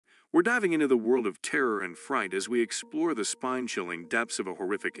We're diving into the world of terror and fright as we explore the spine-chilling depths of a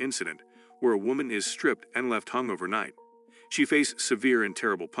horrific incident where a woman is stripped and left hung overnight. She faced severe and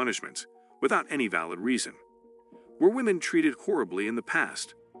terrible punishments without any valid reason. Were women treated horribly in the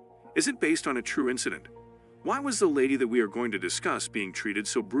past? Is it based on a true incident? Why was the lady that we are going to discuss being treated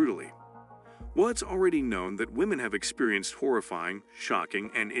so brutally? Well, it's already known that women have experienced horrifying,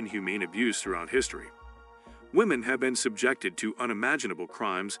 shocking, and inhumane abuse throughout history. Women have been subjected to unimaginable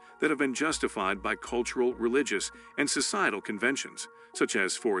crimes that have been justified by cultural, religious, and societal conventions, such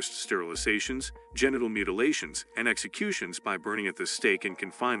as forced sterilisations, genital mutilations, and executions by burning at the stake and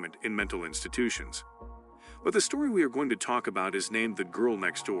confinement in mental institutions. But the story we are going to talk about is named The Girl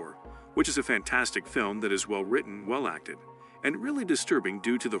Next Door, which is a fantastic film that is well written, well acted, and really disturbing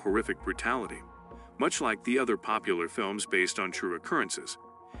due to the horrific brutality, much like the other popular films based on true occurrences,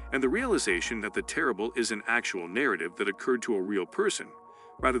 and the realization that the terrible is an actual narrative that occurred to a real person,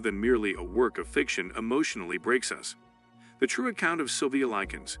 rather than merely a work of fiction, emotionally breaks us. The true account of Sylvia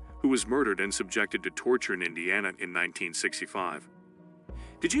Likens, who was murdered and subjected to torture in Indiana in 1965.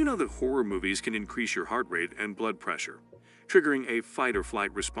 Did you know that horror movies can increase your heart rate and blood pressure, triggering a fight or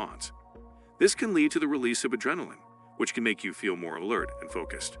flight response? This can lead to the release of adrenaline, which can make you feel more alert and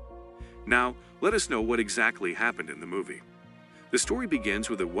focused. Now, let us know what exactly happened in the movie. The story begins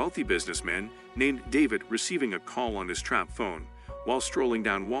with a wealthy businessman named David receiving a call on his trap phone while strolling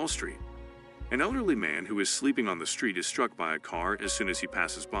down Wall Street. An elderly man who is sleeping on the street is struck by a car as soon as he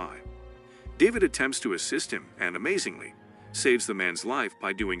passes by. David attempts to assist him and, amazingly, saves the man's life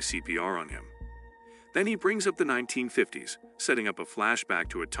by doing CPR on him. Then he brings up the 1950s, setting up a flashback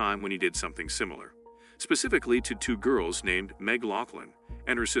to a time when he did something similar, specifically to two girls named Meg Laughlin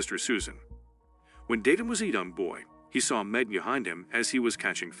and her sister Susan. When David was a young boy, he saw Meg behind him as he was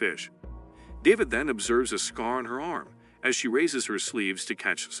catching fish. David then observes a scar on her arm as she raises her sleeves to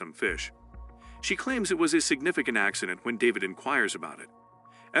catch some fish. She claims it was a significant accident when David inquires about it.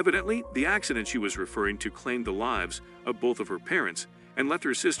 Evidently, the accident she was referring to claimed the lives of both of her parents and left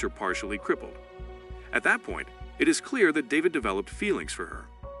her sister partially crippled. At that point, it is clear that David developed feelings for her.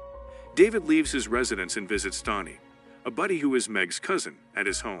 David leaves his residence and visits Donnie, a buddy who is Meg's cousin, at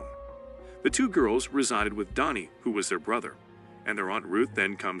his home. The two girls resided with Donnie, who was their brother, and their Aunt Ruth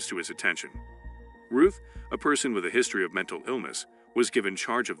then comes to his attention. Ruth, a person with a history of mental illness, was given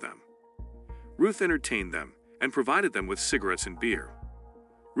charge of them. Ruth entertained them and provided them with cigarettes and beer.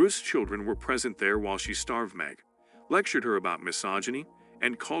 Ruth's children were present there while she starved Meg, lectured her about misogyny,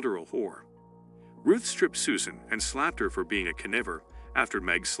 and called her a whore. Ruth stripped Susan and slapped her for being a coniver after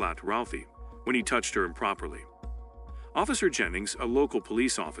Meg slapped Ralphie when he touched her improperly. Officer Jennings, a local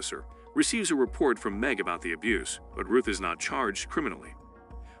police officer, receives a report from Meg about the abuse, but Ruth is not charged criminally.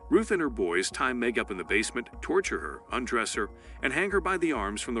 Ruth and her boys tie Meg up in the basement, torture her, undress her, and hang her by the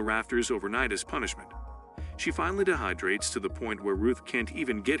arms from the rafters overnight as punishment. She finally dehydrates to the point where Ruth can't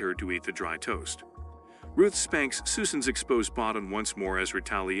even get her to eat the dry toast. Ruth spanks Susan's exposed bottom once more as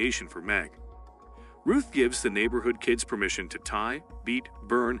retaliation for Meg. Ruth gives the neighborhood kids permission to tie, beat,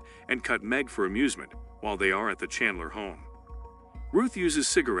 burn, and cut Meg for amusement while they are at the Chandler home. Ruth uses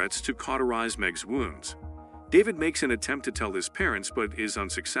cigarettes to cauterize Meg's wounds. David makes an attempt to tell his parents but is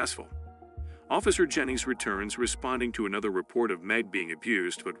unsuccessful. Officer Jennings returns responding to another report of Meg being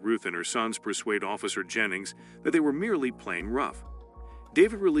abused, but Ruth and her sons persuade Officer Jennings that they were merely playing rough.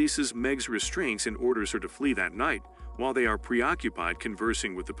 David releases Meg's restraints and orders her to flee that night while they are preoccupied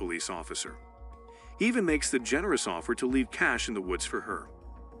conversing with the police officer. He even makes the generous offer to leave cash in the woods for her.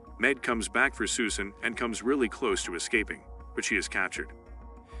 Meg comes back for Susan and comes really close to escaping, but she is captured.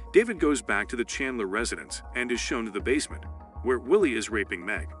 David goes back to the Chandler residence and is shown to the basement, where Willie is raping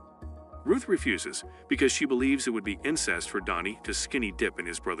Meg. Ruth refuses because she believes it would be incest for Donnie to skinny dip in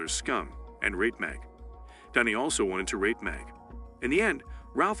his brother's scum and rape Meg. Donnie also wanted to rape Meg. In the end,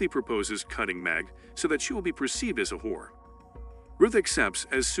 Ralphie proposes cutting Meg so that she will be perceived as a whore. Ruth accepts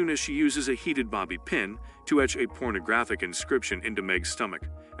as soon as she uses a heated bobby pin to etch a pornographic inscription into Meg's stomach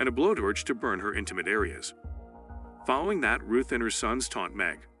and a blowtorch to burn her intimate areas. Following that, Ruth and her sons taunt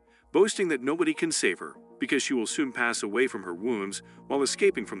Meg, boasting that nobody can save her because she will soon pass away from her wounds while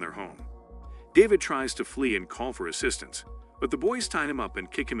escaping from their home. David tries to flee and call for assistance, but the boys tie him up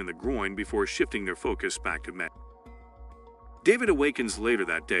and kick him in the groin before shifting their focus back to Meg. David awakens later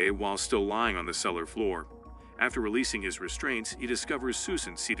that day while still lying on the cellar floor. After releasing his restraints, he discovers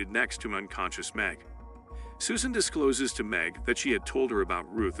Susan seated next to unconscious Meg. Susan discloses to Meg that she had told her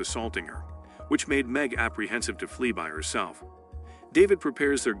about Ruth assaulting her, which made Meg apprehensive to flee by herself. David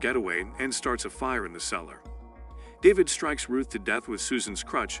prepares their getaway and starts a fire in the cellar. David strikes Ruth to death with Susan's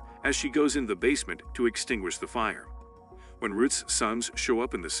crutch as she goes into the basement to extinguish the fire. When Ruth's sons show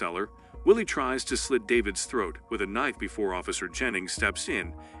up in the cellar, Willie tries to slit David's throat with a knife before Officer Jennings steps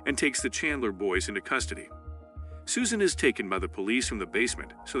in and takes the Chandler boys into custody. Susan is taken by the police from the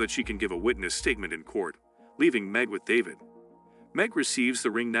basement so that she can give a witness statement in court, leaving Meg with David. Meg receives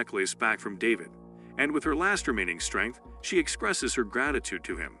the ring necklace back from David, and with her last remaining strength, she expresses her gratitude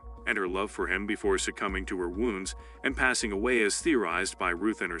to him and her love for him before succumbing to her wounds and passing away as theorized by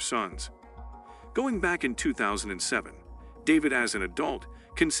Ruth and her sons. Going back in 2007, David as an adult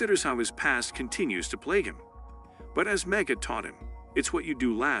considers how his past continues to plague him. But as Meg had taught him, it's what you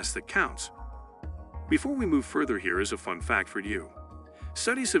do last that counts. Before we move further, here is a fun fact for you.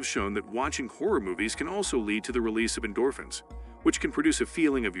 Studies have shown that watching horror movies can also lead to the release of endorphins, which can produce a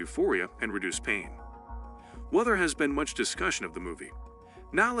feeling of euphoria and reduce pain. While there has been much discussion of the movie,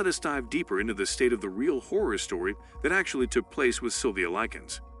 now let us dive deeper into the state of the real horror story that actually took place with Sylvia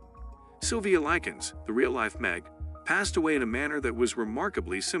Likens. Sylvia Likens, the real-life Meg, passed away in a manner that was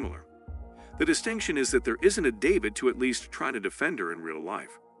remarkably similar. The distinction is that there isn't a David to at least try to defend her in real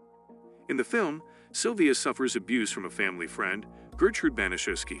life. In the film, Sylvia suffers abuse from a family friend, Gertrude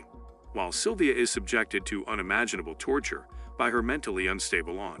Banaszewski, while Sylvia is subjected to unimaginable torture by her mentally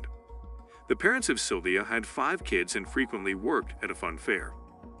unstable aunt. The parents of Sylvia had 5 kids and frequently worked at a fun fair.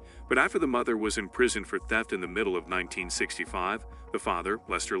 But after the mother was imprisoned for theft in the middle of 1965, the father,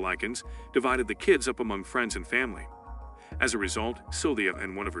 Lester Likens, divided the kids up among friends and family. As a result, Sylvia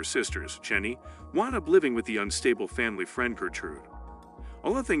and one of her sisters, Jenny, wound up living with the unstable family friend Gertrude.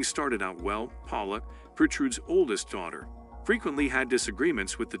 Although things started out well, Paula, Gertrude's oldest daughter, frequently had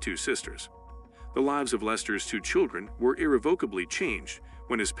disagreements with the 2 sisters. The lives of Lester's 2 children were irrevocably changed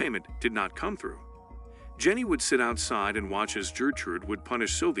when his payment did not come through. Jenny would sit outside and watch as Gertrude would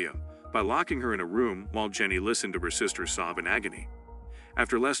punish Sylvia by locking her in a room while Jenny listened to her sister sob in agony.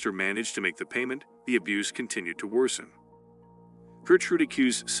 After Lester managed to make the payment, the abuse continued to worsen. Gertrude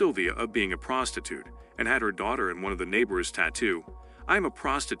accused Sylvia of being a prostitute and had her daughter and one of the neighbors tattoo, "I am a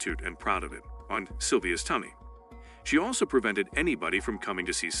prostitute and proud of it," on Sylvia's tummy. She also prevented anybody from coming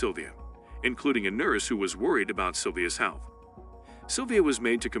to see Sylvia, including a nurse who was worried about Sylvia's health. Sylvia was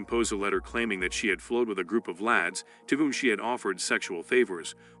made to compose a letter claiming that she had flowed with a group of lads to whom she had offered sexual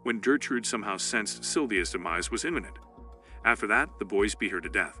favors when Gertrude somehow sensed Sylvia's demise was imminent. After that, the boys beat her to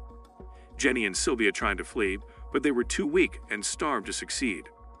death. Jenny and Sylvia tried to flee, but they were too weak and starved to succeed.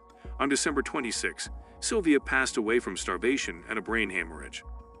 On December 26, Sylvia passed away from starvation and a brain hemorrhage.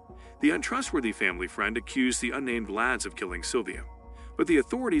 The untrustworthy family friend accused the unnamed lads of killing Sylvia, but the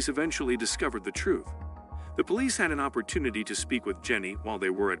authorities eventually discovered the truth. The police had an opportunity to speak with Jenny while they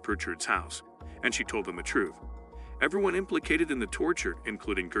were at Gertrude's house, and she told them the truth. Everyone implicated in the torture,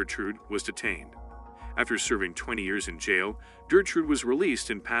 including Gertrude, was detained. After serving 20 years in jail, Gertrude was released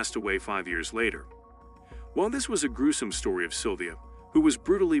and passed away 5 years later. While this was a gruesome story of Sylvia, who was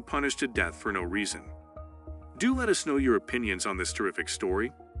brutally punished to death for no reason. Do let us know your opinions on this terrific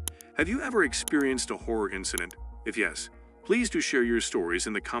story. Have you ever experienced a horror incident? If yes, please do share your stories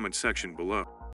in the comment section below.